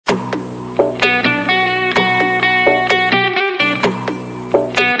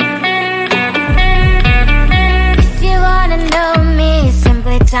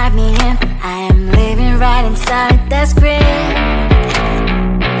last grip.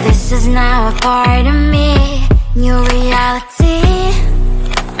 This is now a part of me, new reality.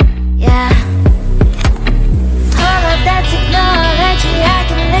 Yeah. All of that technology I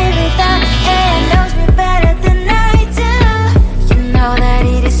can live without. AI knows me better than I do. You know that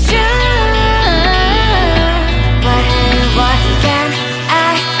it is true. But hey, what can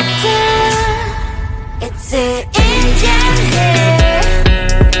I do? It's the engines here,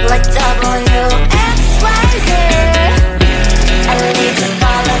 like WXYZ. I need to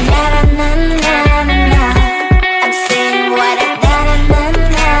follow na-na-na-na-na-na. I'm saying what I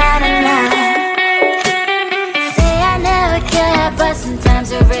na-na-na-na-na-na. Say I never care, but sometimes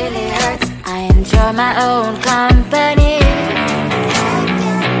it really hurts. I enjoy my own company.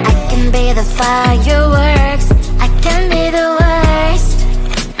 I can be the fireworks, I can be the worst.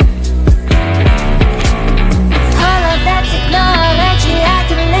 All of that technology I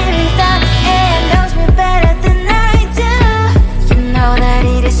can live without. AI knows me better than I do. You know that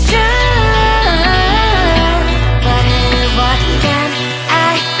it is true. But hey, what can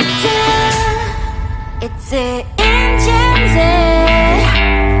I do? It's the engines,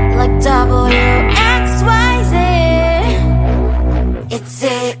 like WXYZ. It's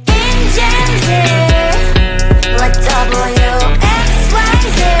the engines, like WXYZ.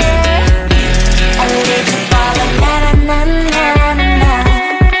 I need to follow na-na-na-na-na-na.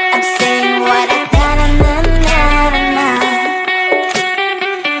 I'm saying what I na-na-na-na-na-na.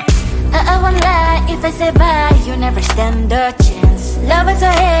 I won't lie if I say bye, you never stand a chance. Love is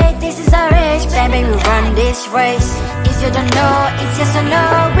or hate, this is our age. Baby, we run this race. If you don't know, it's yes or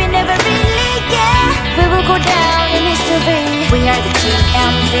no. We never really get. We will go down in history. We are the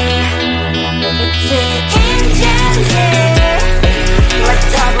GMZ. It's the engines, like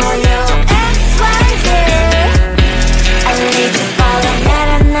WXYZ. I need to follow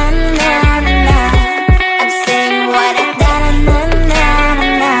na-na-na-na-na-na. I'm saying what I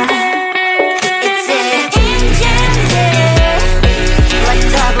na-na-na-na-na-na. It's the engines, like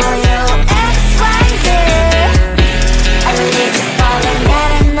WXYZ. I need to follow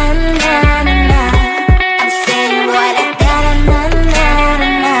na-na-na-na-na-na. I'm saying what I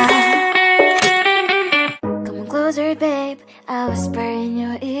na-na-na-na-na-na. Come on closer, babe, I'll whisper in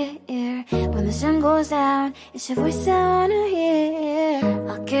your ear. When the sun goes down, it's your voice I wanna hear.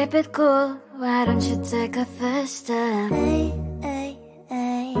 I'll keep it cool, why don't you take a first step? Hey, hey,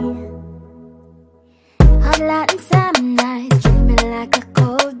 hey. Hot light and summer nights, treat me like a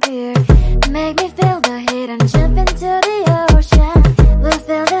cold beer. Make me feel the heat and jump into the ocean. We'll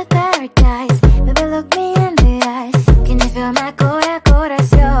feel the paradise, baby look me in the eyes. Can you feel my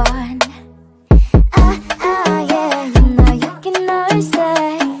corazón? Ah, ah, yeah, you know you can always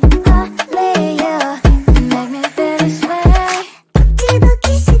stay. Only you can make me feel this way. Doki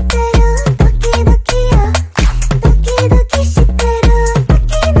doki shiteru, doki doki yo. Doki doki shiteru,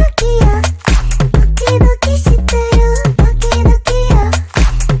 doki doki yo. Doki doki shiteru, doki doki yo.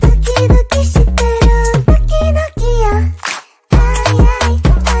 Doki doki shiteru, doki doki yo. Ay ay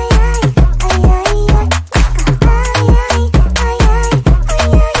ay ay ay ay ay. Ay ay ay ay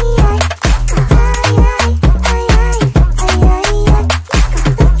ay ay ay.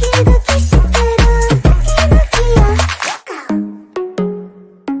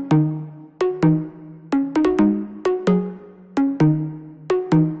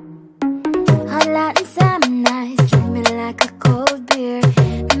 Hot light and summer nights, treat me like a cold beer.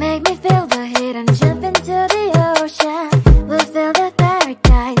 Make me feel the heat and jump into the ocean. We'll feel the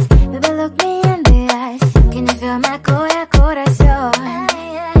paradise, baby look me in the eyes. Can you feel my corazón?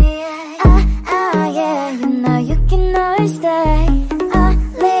 Ah, ah, yeah, you know you can always stay.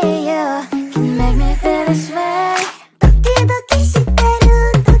 Only you can make me feel this way. Doki doki shiteru,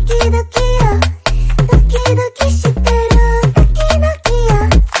 doki doki yo. Doki doki shiteru, doki doki yo.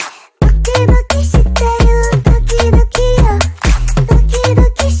 Doki doki shiteru, doki doki yo. Doki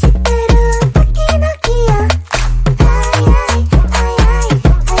doki shiteru, doki doki yo. Ay ay ay ay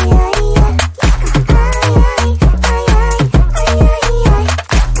ay ay ay. Ay ay ay ay ay ay ay.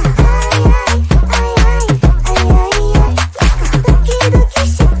 Ay ay ay ay ay ay ay. Doki doki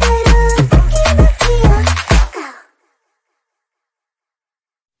shiteru, doki doki yo.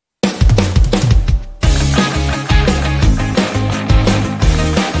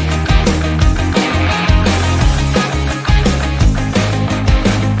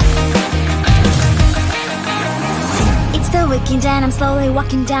 It's the weekend and I'm slowly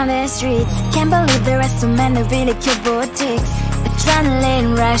walking down the streets. Can't believe there are so many really cute boutiques.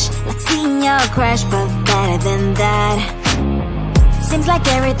 Adrenaline rush, like seeing your crush, but better than that. Seems like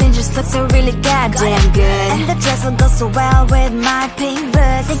everything just looks so really goddamn good. And the dress will go so well with my pink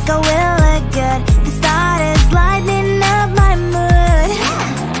boots. Think I will look good. The start is lighting up my mood.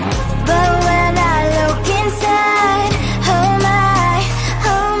 But when I look inside, oh my,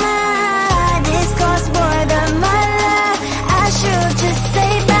 this costs more than my love. I should just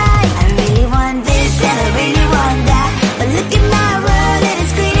say bye. I really want this and I really want that, but look at my world and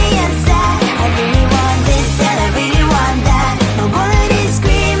it's greedy and sad. I really want this and I really want that. My wallet is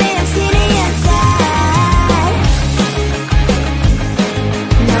screaming, I'm skinny and sad.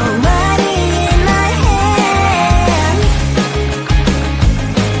 No money in my hands.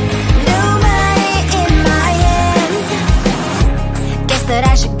 No money in my hands. Guess that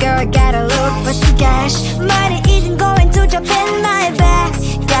I should go, I gotta look for some cash. Money isn't going to jump in my back.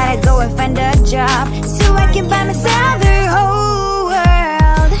 Gotta go and find a job so I can buy myself the whole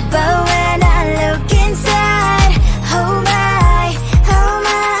world. But when I look inside, oh my,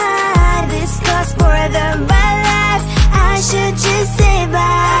 this costs more than my life. I should just say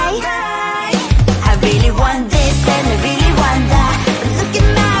bye. I really want this and I really want that, but look at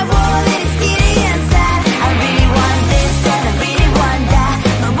my wallet, it's skinny and sad. I really want this and I really want that.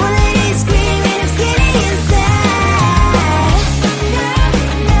 My wallet is screaming, I'm skinny and sad.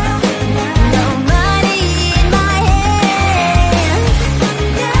 No money in my hands.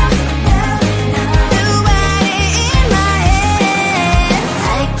 No money in my hands.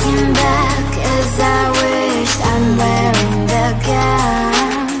 I came back as I wished. I'm wearing the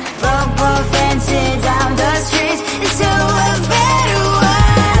gown. Football fancy down the streets into a better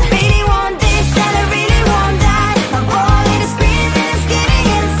one. I really want this and I really want that. My wallet is screaming, it's getting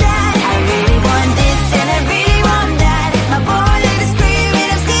inside. I really want this and I really want that. My wallet is screaming,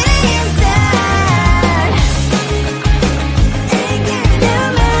 it's getting inside. No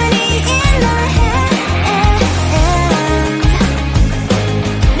money in my hands.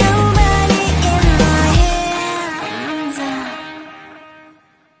 No money in my hands.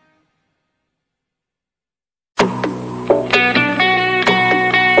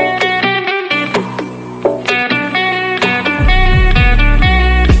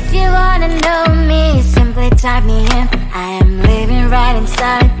 If you wanna know me, simply type me in. I am living right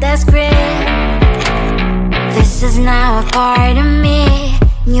inside the script. This is now a part of me,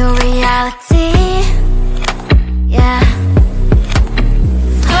 new reality. Yeah.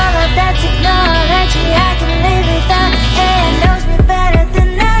 All of that technology I can live without. AI knows me better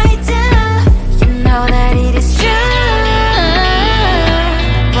than I do. You know that it is true.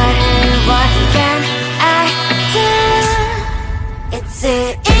 But hey, what can I do? It's the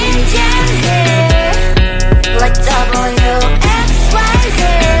engines here, like WXYZ.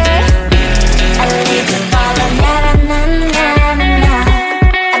 I need to follow na na na na na na.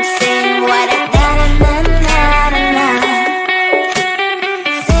 I'm saying what I na na na na na.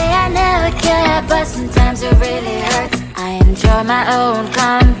 Say I never care, but sometimes it really hurts. I enjoy my own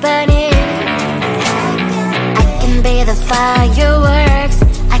company. I can be the fireworks,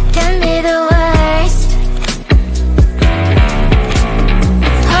 I can be the worst.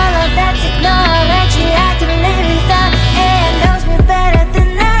 All of that technology I can live without. AI knows me better than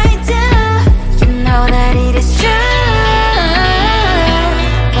I do. You know that it is true.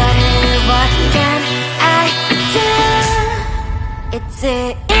 But hey, what can I do? It's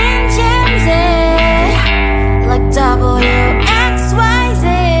the engines, like WXYZ.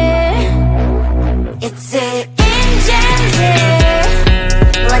 It's the engines,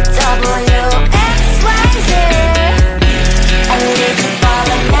 like WXYZ. I need to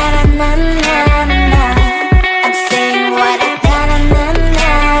follow na na na na na na. I'm saying what I na na na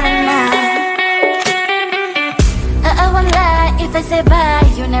na na na. I won't lie if I say bye,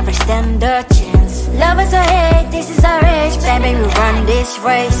 you never stand a chance. Love us or hate, this is our age. Baby, we run this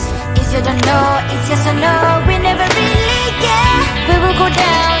race. If you don't know, it's yes or no. We never really care. We will go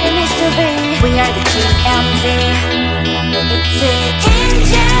down in history. We are the TMZ. It's the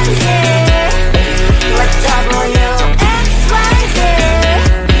engines, like WXYZ.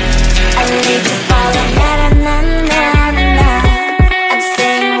 I need to follow na na na na na na. I'm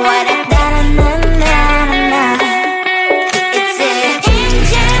saying what I na na na na na na. It's the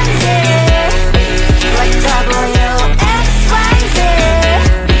engines, like WXYZ.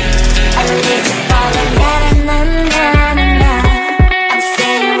 I need to follow na na na na na na. I'm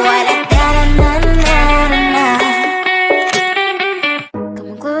saying what I na na na na na. Come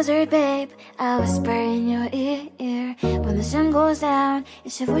on closer, babe, I'll whisper in your ear. When the sun goes down,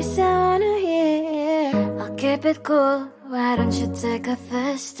 it's your voice I wanna hear. I'll keep it cool, why don't you take a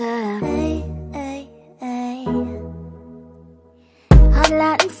first step? Hey, hey, hey. Hot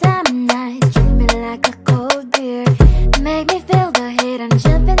light and summer nights, treat me like a cold beer. Make me feel the hit and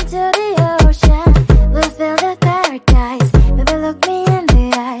jump into the ocean. We'll feel the paradise. Baby, look me in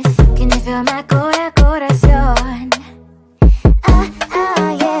the eyes. Can you feel my corazón?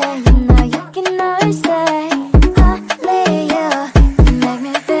 Yeah, you know you can always stay. Only you can make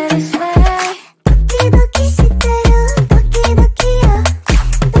me feel this way. 도끼도끼 시대로 도끼도끼요.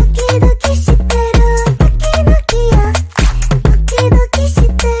 도끼도끼 시대로 도끼도끼요. 도끼도끼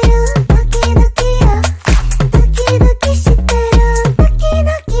시대로 도끼도끼요. 도끼도끼 시대로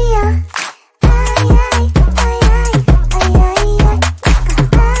도끼도끼요.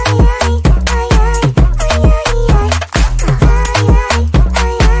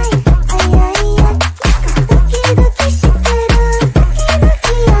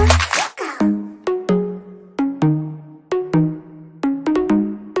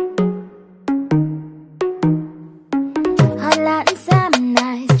 Hot Latin summer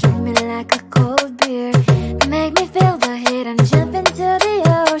nights, treat me like a cold beer. Make me feel the heat and jump into the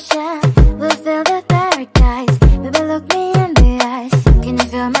ocean. We'll feel the paradise. Baby, look me in the eyes. Can you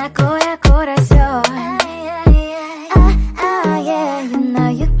feel my corazón? Yeah, you know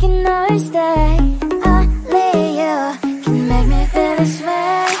you can always stay. Only you can make me feel this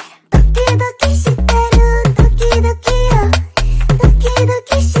way. 도끼도끼 시대로 도끼도끼요.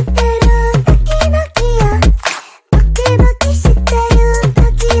 도끼도끼 시대로 도끼도끼요. 도끼도끼 시대로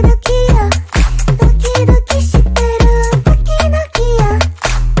도끼도끼요. 도끼도끼 시대로 도끼도끼요.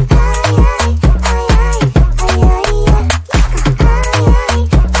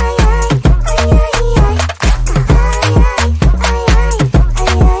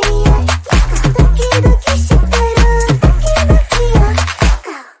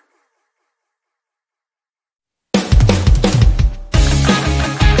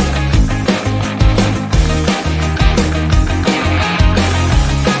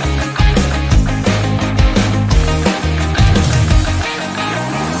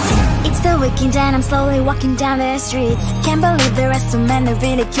 It's the weekend and I'm slowly walking down the streets. Can't believe there are so many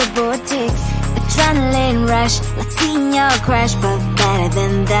really cute boutiques. Adrenaline rush, like seeing your crush, but better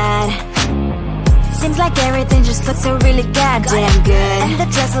than that. Seems like everything just looks so really goddamn good. And the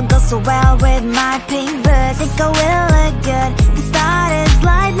dress will go so well with my pink boots. Think I will look good. The start is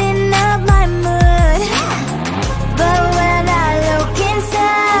lighting up my mood. But when I look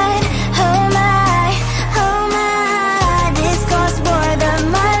inside, oh my, this costs more than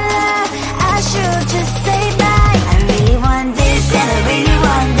my love. I should just say bye. I really want this and I really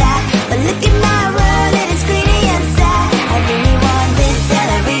want that, but look at my world, it is greedy and sad. I really want this and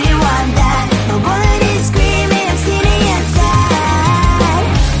I really want that. My wallet is screaming, I'm skinny and sad.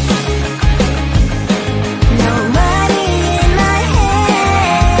 No money in my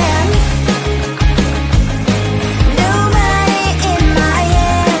hand. No money in my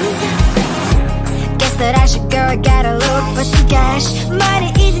hand. Guess that I should go, gotta look for some cash. Money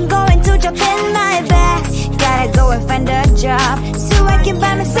isn't going to jump in my back. Gotta go and find a job so I can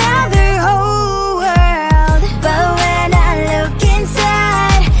buy myself the whole world. But when I look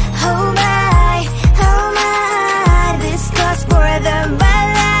inside, oh my, this costs more than my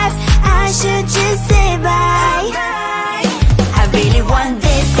life. I should just say bye. I really want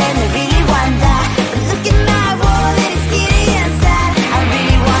this and I really want that, but look at my wallet, it's skinny and sad. I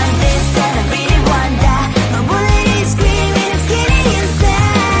really want this and I really want that. My wallet is screaming, I'm skinny and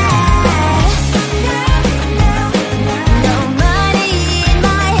sad. No money in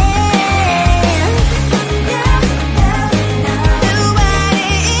my hand. No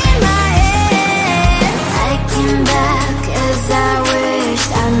money in my hand. I came back as I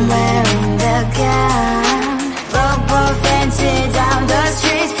wished. I'm wearing the gown. Football fancy down the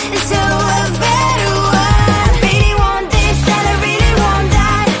streets into a better one. I really want this and I really want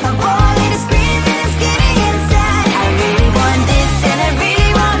that. My wallet is screaming, I'm skinny inside. I really want this and I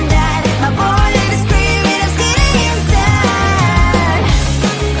really want that. My wallet is screaming, I'm skinny inside.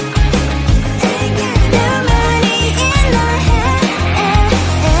 No money in my hand.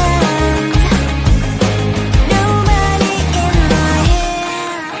 No money in my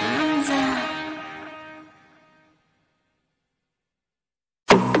hands.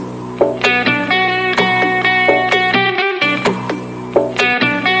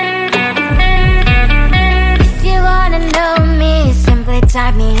 If you wanna know me, simply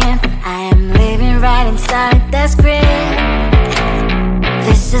type me in. I am living right inside the script.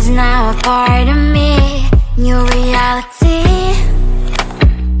 This is now a part of me, new reality.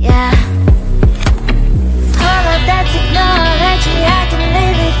 Yeah. All of that technology I can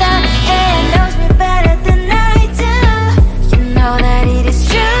live without. AI knows me better than I do. You know that it is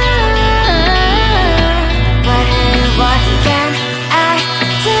true. But hey, what can I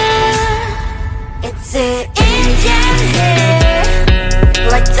do? It's the engine here.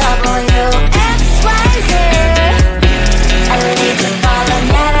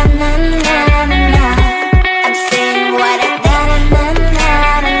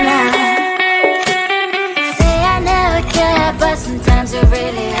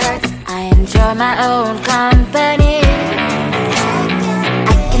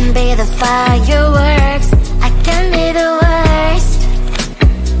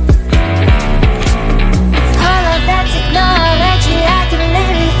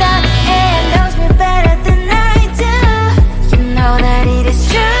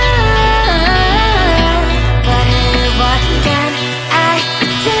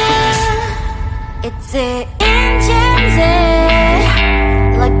 It's the engines,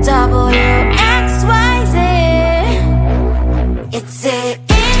 like W-X-Y-Z. It's the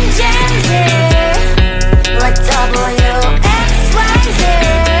engines, like W-X-Y-Z.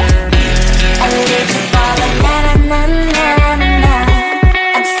 I leave you falling, na-na-na-na-na-na.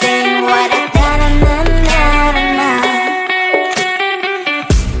 I'm saying what I na-na-na-na-na.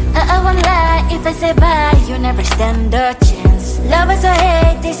 I won't lie if I say bye, you never stand a chance. Love us or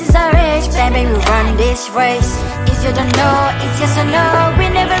hate, this is our age, baby, we run this race. If you don't know, it's yes or no, we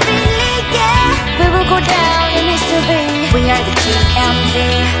never really get. We will go down in history, we are the GMZ.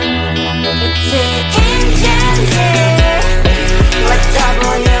 It's the engines, like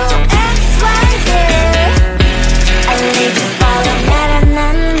W-X-Y-Z. I leave you falling,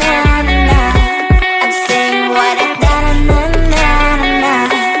 na-na-na-na-na. I'm saying what I na-na-na-na-na.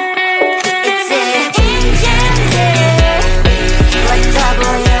 It's the engines, like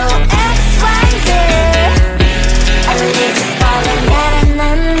W-X-Y-Z. I leave you falling,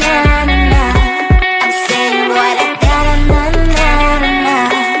 na-na-na-na-na. I'm saying what I na-na-na-na-na.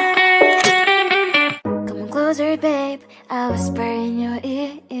 Come on closer, babe, I'll whisper in your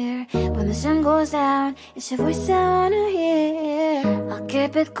ear. When the sun goes down, it's your voice I wanna hear. I'll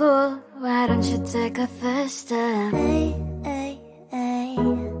keep it cool, why don't you take a first step? Hey, hey, hey.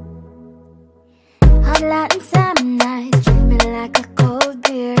 Hot light and summer nights, treat me like a cold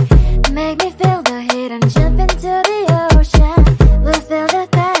beer. Make me feel the heat and jump into the ocean. We'll feel the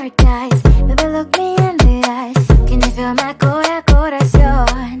paradise, baby look me in the eyes. Can you feel my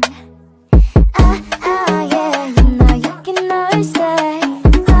corazón? Ah, ah, yeah, you know you can always stay.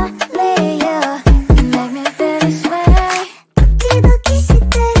 Only you can make me feel this way. Doki doki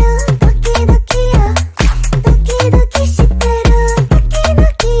shiteru, doki doki yo. Doki doki shiteru, doki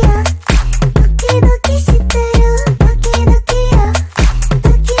doki yo. Doki doki shiteru, doki doki yo.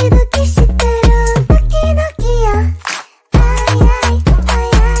 Doki doki shiteru, doki doki yo. Ay ay ay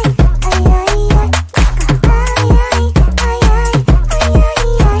ay ay ay ay. Ay ay ay ay ay ay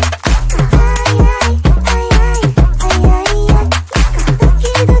ay.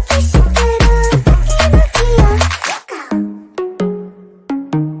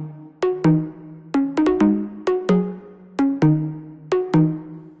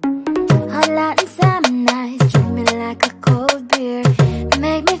 Hot light and summer nights, treat me like a cold beer.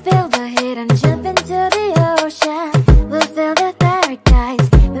 Make me feel the heat and jump into the ocean. We'll feel the paradise,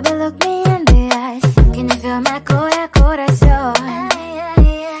 baby look me in the eyes. Can you feel my corazón?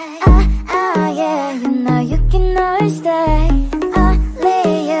 Ah, ah, yeah, you know you can always stay. Only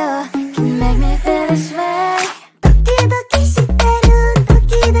you can make me feel this way. Doki doki shiteru,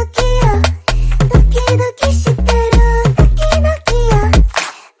 doki doki yo. Doki doki shiteru, doki doki yo.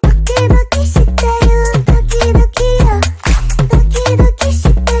 Doki doki shiteru, doki doki yo. Doki doki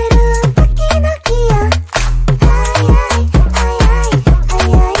shiteru, doki doki yo. Ay ay ay ay ay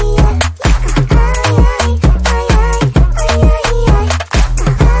ay ay. Ay ay ay ay ay ay ay. Ay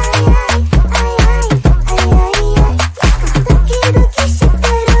ay ay ay ay ay ay. Doki doki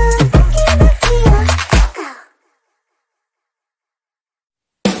shiteru, doki doki yo.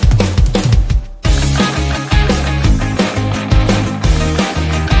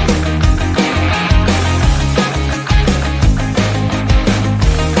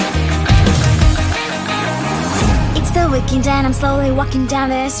 It's the weekend and I'm slowly walking down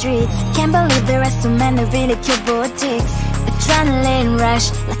the streets. Can't believe there are so many really cute boutiques. Adrenaline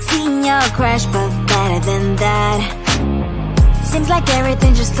rush, like seeing your crush, but better than that. Seems like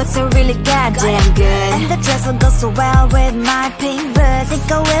everything just looks so really goddamn good. And the dress will go so well with my pink boots.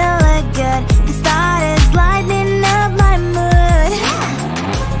 Think I will look good, the start is lighting up my mood.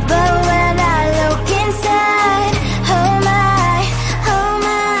 But when I look inside, oh my,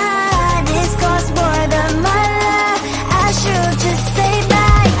 this costs more than my love. I should just say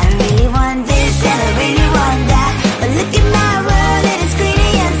bye. I really want this and I really want that, but look at my world, it is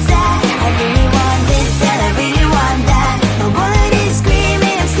greedy and sad. I really want this and I really want that, my wallet is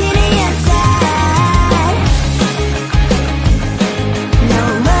screaming, I'm skinny and sad. No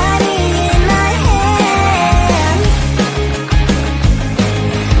money in my hand,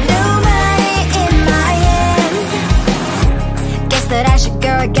 no money in my hand. Guess that I should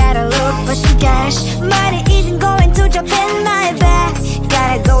go, gotta look for some cash. Money isn't going to jump in my back.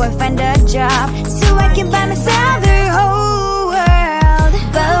 Gotta go and find a job so I can buy myself the whole world.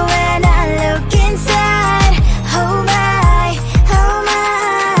 But when I look inside, oh my,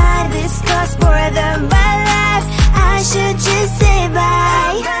 this costs more than my life. I should just say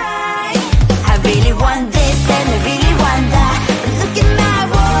bye. I really want this and I really want that, but look at my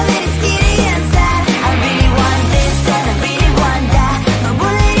wallet, it's skinny and sad. I really want this and I really want that, my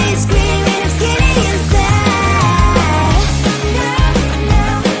wallet is screaming, I'm skinny and sad.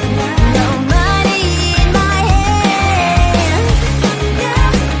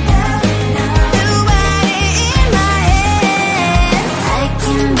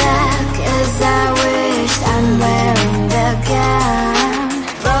 back, 'cause I wish I'm wearing the gown.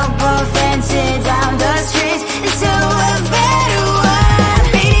 Robo fancy down the streets into a better one. I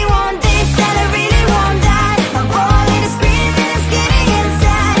really want this and I really want that. My wallet is screaming, it's getting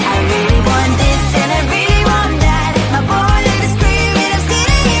inside. I really want this and I really want that. My wallet is screaming, it's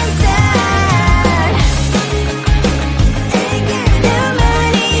getting inside. New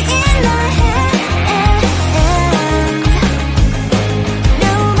money in my hand.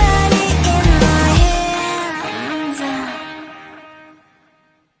 New money in my hands.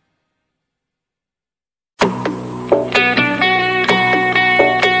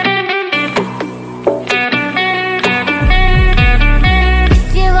 If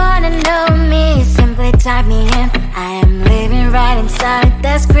you wanna know me, simply type me in. I am living right inside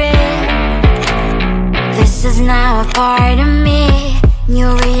the script. This is now a part of me,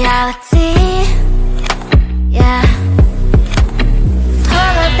 new reality. Yeah.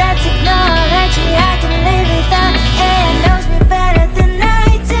 All of that technology, I can live without. AI knows me better than I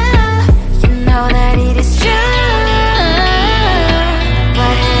do. You know that it is true.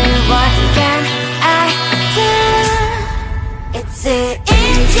 But hey, what can I do? It's the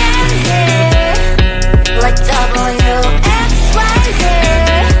engine here, like WXYZ.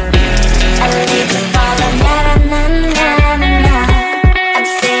 I need to follow, na na na na na na. I'm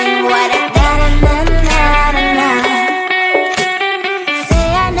saying what I na na na na na. Say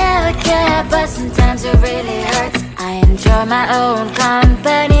I never care, but sometimes it really hurts. I enjoy my own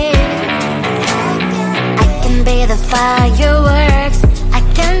company. I can be the fireworks, I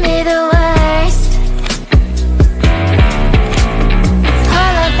can be the worst.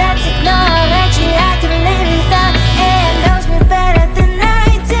 All of that technology, I can live without. AI knows me better than I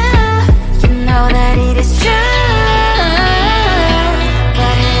do. You know that it is true.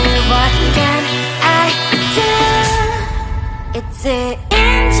 But hey, what can I do? It's the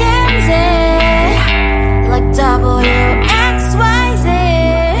engines, like WXYZ.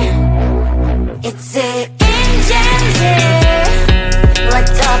 It's the engines, like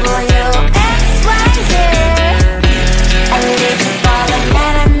WXYZ. I need to follow, na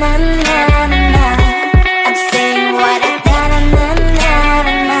na na na na na. I'm saying what I na na na na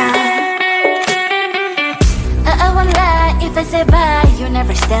na na. I won't lie if I say bye, you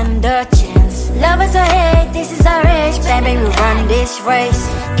never stand a chance. Love us or hate, this is our age. Baby, we run this race.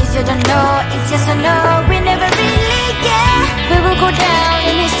 If you don't know, it's yes or no. We never really care. We will go down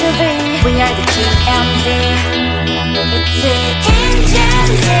in history. We are the TMZ. It's the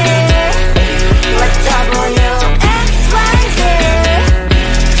engines, like WXYZ.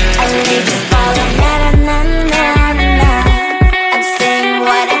 I need to follow, na na na na na na. I'm saying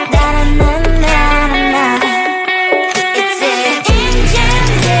what I na na na na na. It's the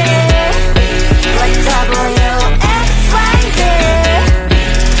engines, like WXYZ.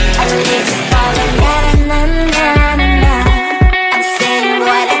 I need to follow, na na na na na. I'm saying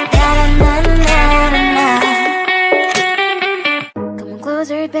what I na na na na na. Come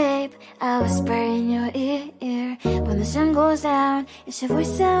closer, babe, I'll whisper in your ear. When the sun goes down, it's your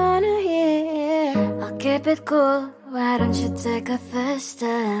voice I wanna hear. I'll keep it cool, why don't you take a first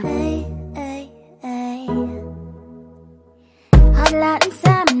step? Hey, hey, hey. Hot light and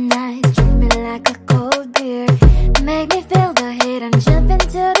summer nights, treat me like a cold beer. Make me feel the heat and jump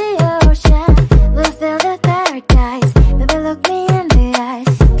into the ocean. We'll feel the paradise, baby look me in the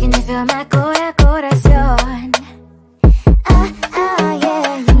eyes. Can you feel my corazón? Ah, ah,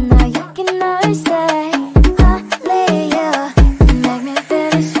 yeah, you know you can always stay. Only you can make me feel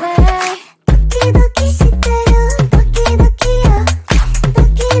this way. Doki doki shiteru, doki doki yo.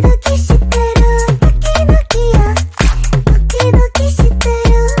 Doki doki shiteru, doki doki yo. Doki doki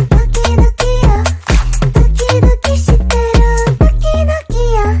shiteru, doki doki yo. Doki doki shiteru, doki doki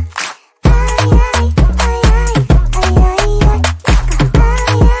yo.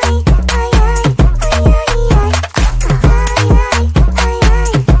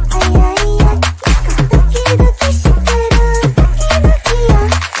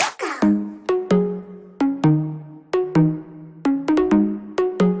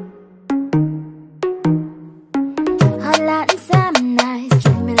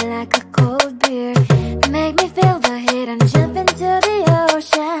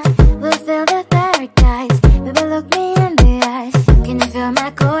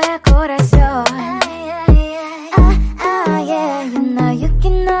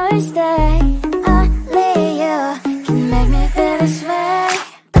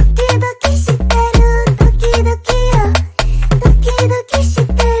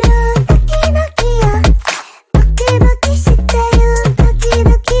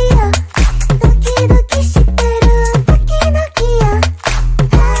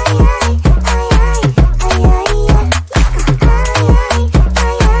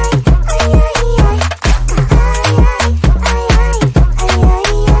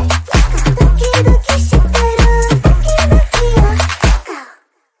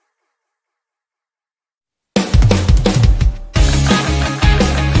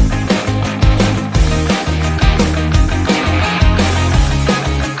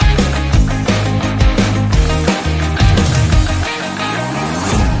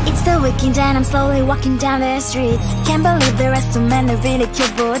 weekend and I'm slowly walking down the streets. Can't believe there are so many really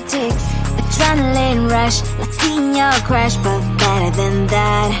cute boutiques. Adrenaline rush, like seeing your crush, but better than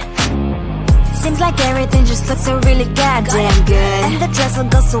that. Seems like everything just looks so really goddamn good. And the dress will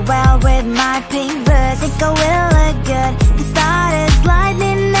go so well with my pink boots. Think I will look good, the stars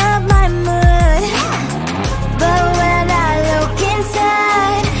lighting up my mood. But when I look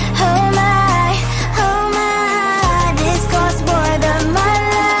inside, oh my, this costs more than my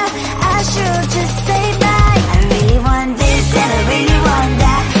love. I should just say bye. I really want this and I really want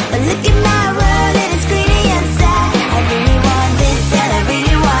that, but look at my world, it is greedy inside. I really want this and I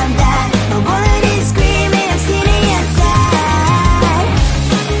really want that. My wallet is screaming, I'm skinny inside.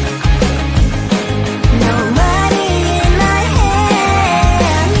 No money in my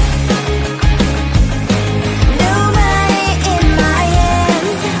hand, no money in my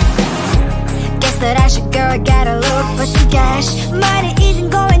hand. Guess that I should go, gotta look for some cash. Money isn't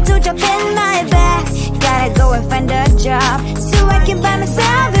going to jump in my back. Gotta go and find a job so I can buy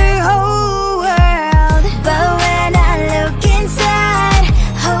myself the whole world. But when I look inside,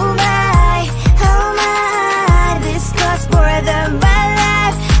 oh my, this costs more than my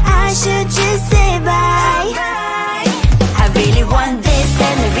life. I should just say bye. I really want this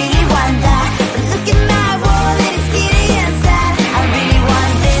and I really want that, but look at my wallet, it's getting inside. I really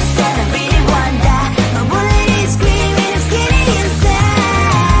want this and I really want that. My wallet is screaming, I'm getting inside.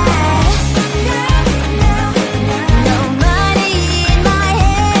 No money in my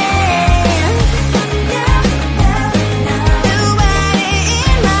hand, no money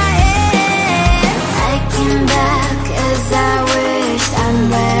in my hand. I came back as I wished, I'm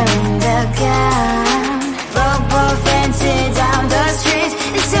wearing the gown. Football fancy down the streets,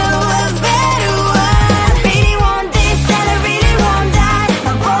 it's so a better one. Really want this and I really want that.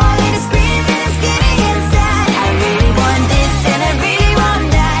 My wallet is screaming, it's getting inside. I really want this and I really want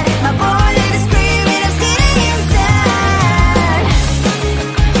that. My wallet is screaming, it's getting inside.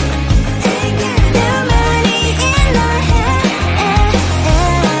 No money in my hand,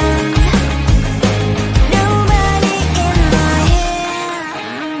 no money in my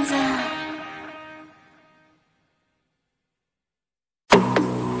hands.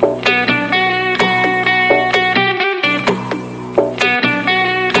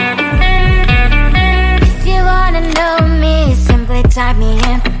 If you wanna know me, simply type me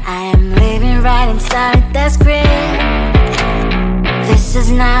in. I am living right inside the script. This is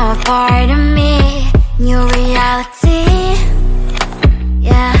now a part of me, new reality.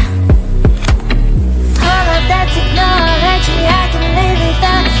 Yeah. All of that technology, I can live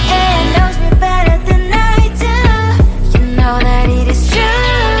without. AI knows me better than I do. You know that it is true.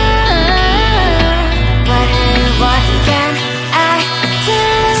 But hey, what can I do?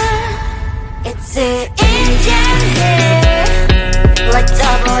 It's the engine here, like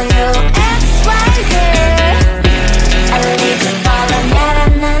WXYZ. I leave the ball on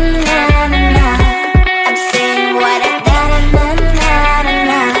na-na-na-na-na-na. I'm saying what I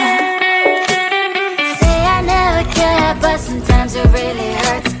na-na-na-na-na. Say I never care, but sometimes it really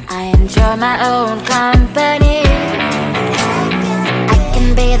hurts. I enjoy my own company. I can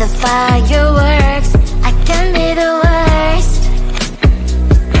be the fireworks, I can be the worst.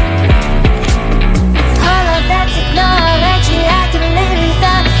 All of that technology, I can live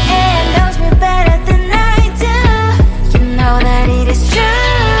without. AI knows me better than I do. You know that it is true.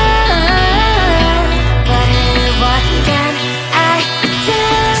 But hey, what can I do?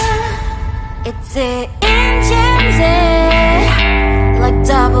 It's the engines, like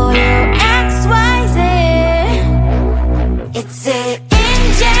WXYZ. It's the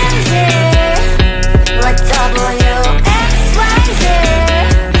engines, like WXYZ.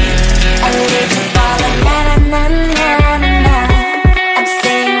 I live the ball on na-na-na-na-na-na. I'm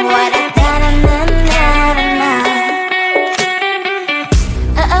saying what I na-na-na-na-na.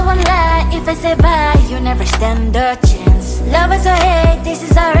 I won't lie if I say bye, you never stand a chance. Love us or hate, this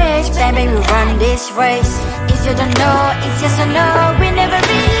is our age, baby, we run this race. If you don't know, it's yes or no, we never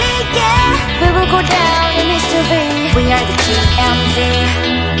really care. We will go down in history, we are the TMZ.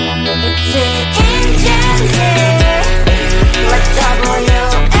 It's the engines, like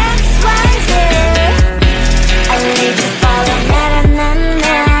WXYZ. I leave the ball on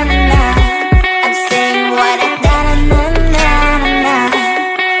na-na-na-na-na. I'm saying what I na-na-na-na-na.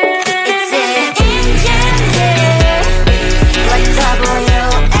 It's the engines, like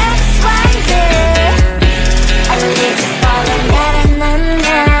WXYZ. I leave the ball on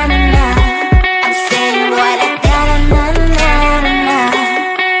na-na-na-na-na. I'm saying what I na-na-na-na-na.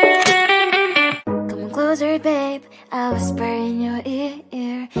 Come closer, babe, I'll whisper in your ear.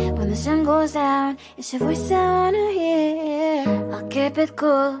 When the sun goes down, it's your voice I wanna hear. I'll keep it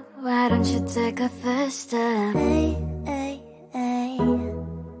cool Why don't you take a first step? Hey, hey, hey.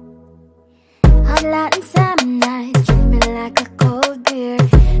 Hot light and summer nights, treat me like a cold beer.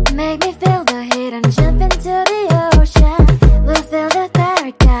 Make me feel the heat and jump into the ocean. We'll feel the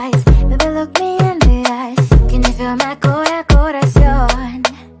paradise. Baby, look me in the eyes. Can you feel my corazón?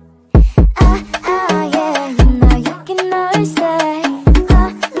 Yeah, you know you can always stay.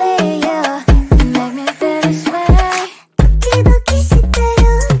 Only you can make me feel this way. Doki doki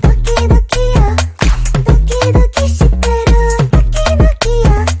shiteru, doki doki yo. Doki doki shiteru, doki doki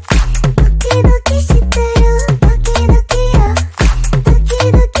yo. Doki doki shiteru, doki doki yo. Doki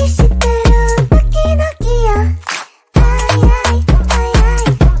doki shiteru, doki doki yo. Ay ay ay ay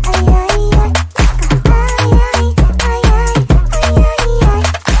ay ay ay. Ay ay ay ay ay ay ay.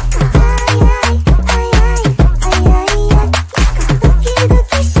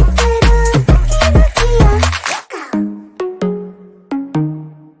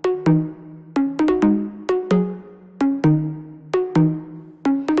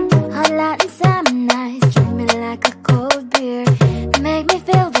 Hot light and summer nights, treat me like a cold beer. Make me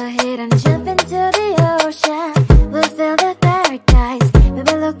feel the heat and jump into the ocean. We'll feel the paradise.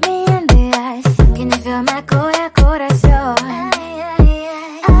 Baby, look me in the eyes. Can you feel my corazón?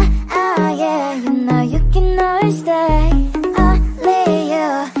 Yeah, you know you can always stay. Only you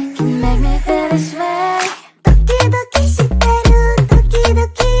can make me feel this way. Doki doki shiteru, doki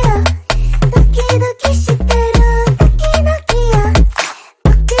doki yo. Doki doki shiteru, doki doki yo.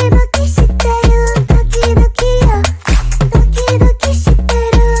 Doki doki shiteru, doki doki yo. Doki doki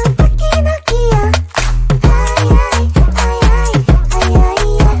shiteru, doki doki yo. Ay ay ay ay ay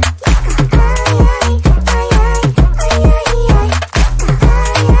ay ay. Ay ay ay ay ay ay ay. Ay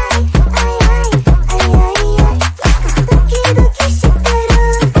ay ay ay ay ay ay. Doki doki shiteru,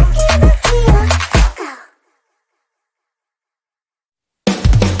 doki doki yo.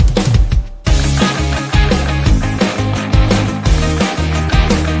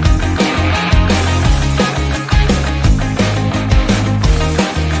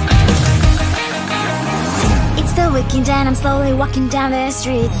 It's the weekend and I'm slowly walking down the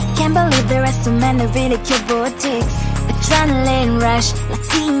streets. Can't believe there are so many really cute boutiques. Adrenaline rush, like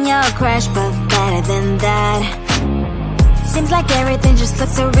seeing your crush, but better than that. Seems like everything just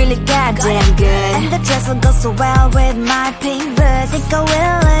looks so really goddamn good. And the dress will go so well with my pink boots. Think I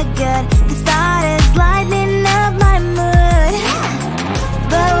will look good. The start is lighting up my mood.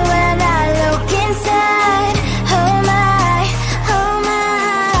 But when I look inside, oh my,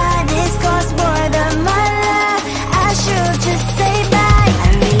 this costs more than my love. I should just say bye. I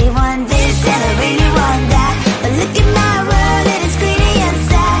really want this and I really want that, but look at my world, it is pretty and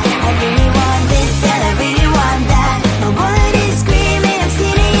sad. I really want this and I really want that. My wallet is screaming, I'm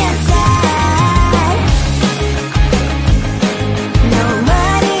skinny and sad. No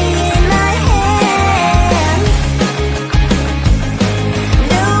money in my hand.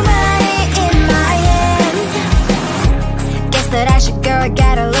 No money in my hand. Guess that I should go, I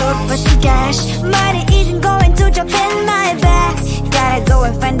gotta look for some cash. Money isn't going to jump in my back. Gotta go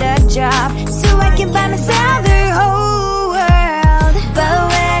and find a job so I can buy myself the whole world. But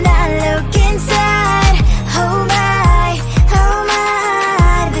when I look inside, oh my,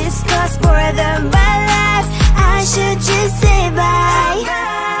 this costs more than my life. I should just say bye.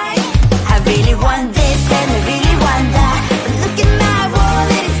 I really want this and I really want that, but look at my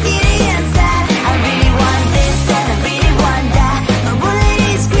wallet, it's skinny and sad. I really want this and I really want that. My wallet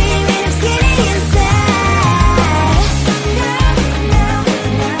is screaming, I'm skinny and sad.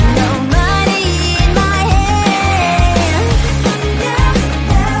 No money in my hand.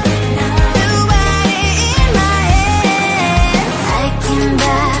 No money in my hand. I came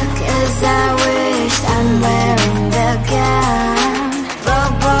back 'cause I wished I'm wearing the gown.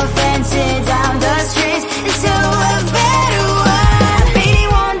 Football fancy down the streets, it's so a better one. I really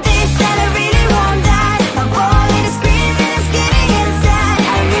want this and I really want that. My wallet is screaming, I'm skinny and sad.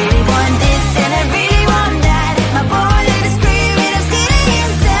 I really want this and I really want that. My wallet is screaming, I'm skinny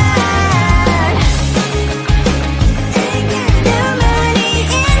and sad. No money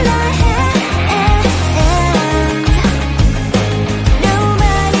in my hand. No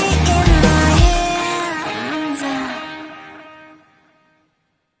money in my hands.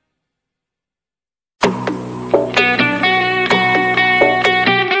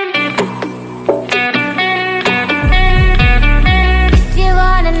 If you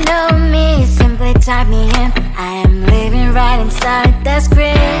wanna know me, simply type me in. I am living right inside the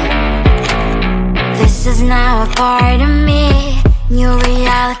script. This is now a part of me, new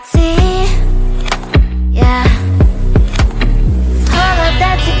reality. Yeah. All of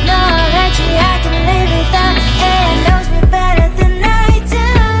that technology I can live without. AI knows me better than I do.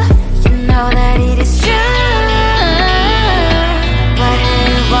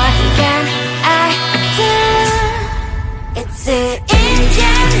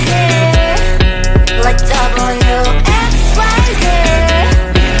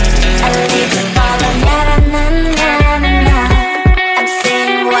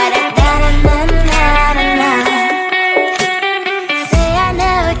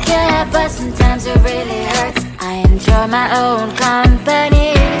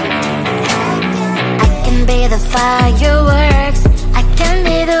 fireworks, I can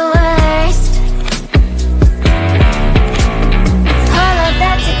be the worst. All of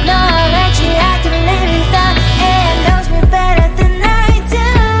that technology, I can live without. It knows me better than I do.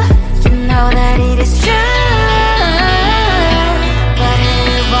 You know that it is true, but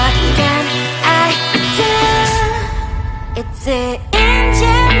hey, what can I do? It's the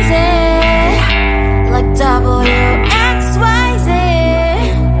engines, like WXYZ.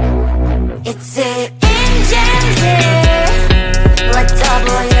 It's the engines, like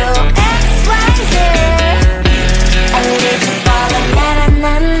WXYZ. I need to follow, na na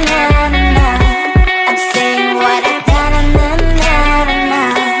na na na. I'm saying what I na na na na na.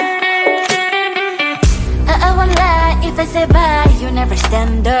 I won't lie if I say bye, you never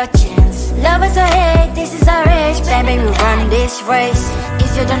stand a chance. Love us or hate, this is our age. Baby, we run this race.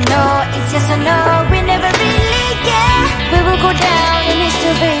 If you don't know, it's yes or no. We never really care. We will go down in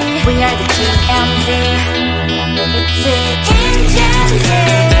history. We are the TMZ. It's the engines,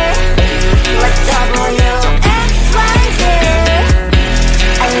 like WXYZ.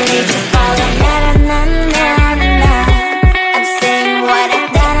 I need to follow, na na na na na. I'm saying what I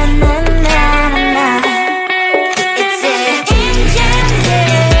na na na na na. It's the engines,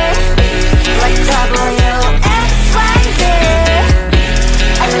 like WXYZ.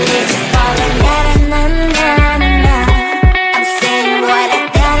 I need to follow, na na na na na. I'm saying what I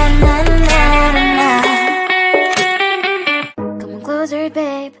na na na na na. Come on closer,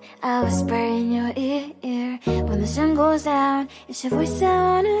 babe, I'll whisper in your ear. When the sun goes down, it's your voice I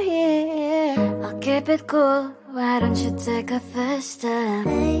wanna hear. I'll keep it cool, why don't you take a first step?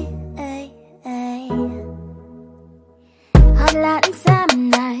 Hey, hey, hey. Hot light and summer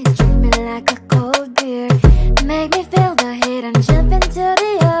nights, treat me like a cold beer. Make me feel the heat and jump into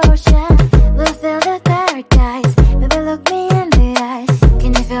the ocean. We'll feel the paradise, baby look me in the eyes.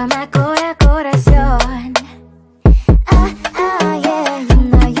 Can you feel my corazón? Yeah, you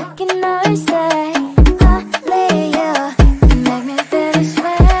know you can always say only you can make me feel this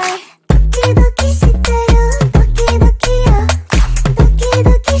way. Doki doki shiteru, doki doki yo. Doki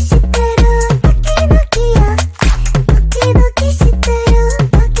doki shiteru, doki doki yo. Doki doki shiteru,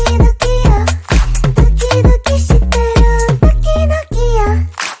 doki doki yo. Doki doki shiteru, doki doki yo.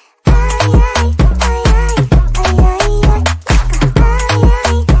 Ay ay ay ay ay ay ay. Ay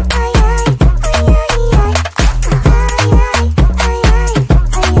ay ay ay ay ay ay.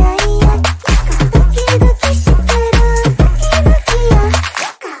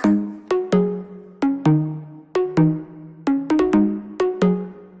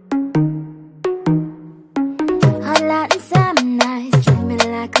 Hot light and summer nights, treat me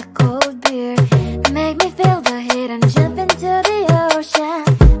like a cold beer. Make me feel the heat and jump into the ocean.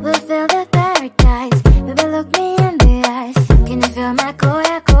 We'll feel the paradise, baby look me in the eyes. Can you feel my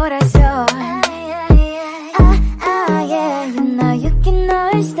corazón? Yeah, you know you can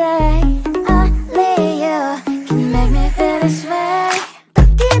always stay. Only you can make me feel this way.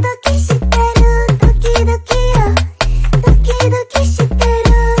 Doki doki shiteru, doki doki yo. Doki doki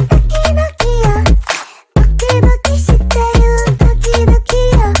shiteru, doki doki yo. Doki doki shiteru, doki doki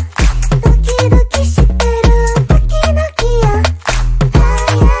yo. Doki doki shiteru, doki doki yo.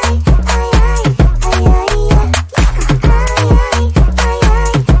 Ay ay ay ay ay ay ay. Ay ay ay ay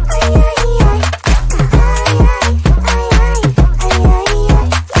ay ay ay. Ay ay ay ay ay ay ay.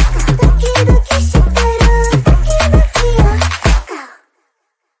 Doki doki shiteru, doki doki yo.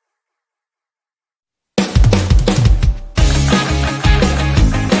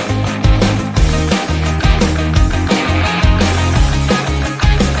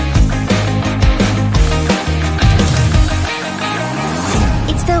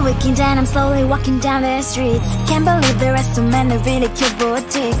 It's the weekend and I'm slowly walking down the streets. Can't believe there are so many really cute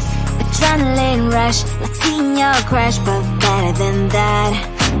boutiques. Adrenaline rush, like seeing your crush, but better than that.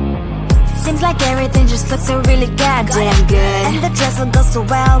 Seems like everything just looks so really goddamn good. And the dress will go so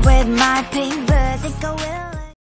well with my pink boots. Think I will